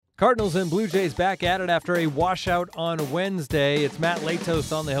Cardinals and Blue Jays back at it after a washout on Wednesday. It's Matt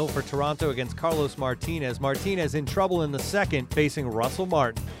Latos on the hill for Toronto against Carlos Martinez. Martinez in trouble in the second, facing Russell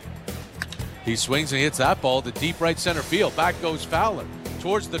Martin. He swings and hits that ball to deep right center field. Back goes Fowler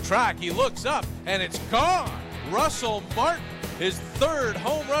towards the track. He looks up and it's gone. Russell Martin, his third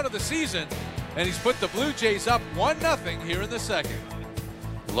home run of the season, and he's put the Blue Jays up 1-0 here in the second.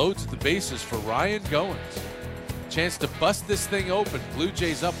 Loads the bases for Ryan Goins. Chance to bust this thing open. Blue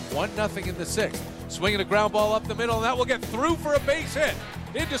Jays up 1-0 in the sixth. Swinging a ground ball up the middle, and that will get through for a base hit.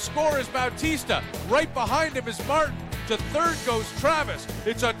 In to score is Bautista. Right behind him is Martin. To third goes Travis.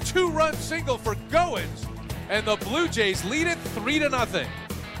 It's a two-run single for Goins, and the Blue Jays lead it 3-0.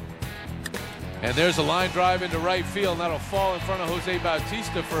 And there's a line drive into right field, and that'll fall in front of Jose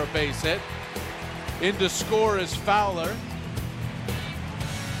Bautista for a base hit. In to score is Fowler.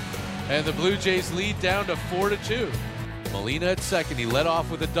 And the Blue Jays lead down to 4-2. Molina at second. He led off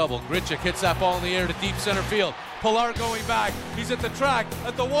with a double. Grichuk hits that ball in the air to deep center field. Pilar going back. He's at the track.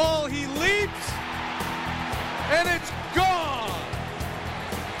 At the wall. He leaps. And it's gone.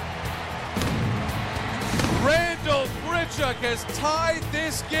 Randall Grichuk has tied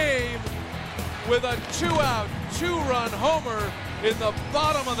this game with a two-out, two-run homer in the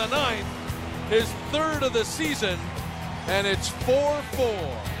bottom of the ninth. His third of the season. And it's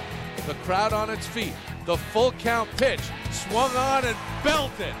 4-4. The crowd on its feet. The full count pitch swung on and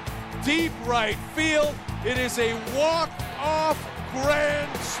belted deep right field. It is a walk-off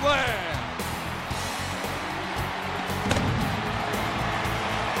grand slam.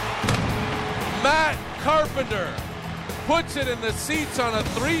 Matt Carpenter puts it in the seats on a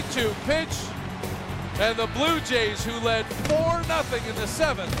 3-2 pitch, and the Blue Jays, who led 4-0 in the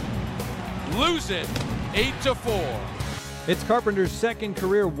seventh, lose it 8-4. It's Carpenter's second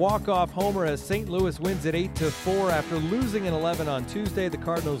career walk-off homer as St. Louis wins it 8-4 after losing in 11 on Tuesday. The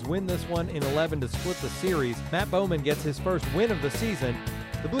Cardinals win this one in 11 to split the series. Matt Bowman gets his first win of the season.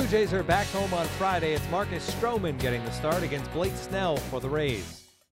 The Blue Jays are back home on Friday. It's Marcus Stroman getting the start against Blake Snell for the Rays.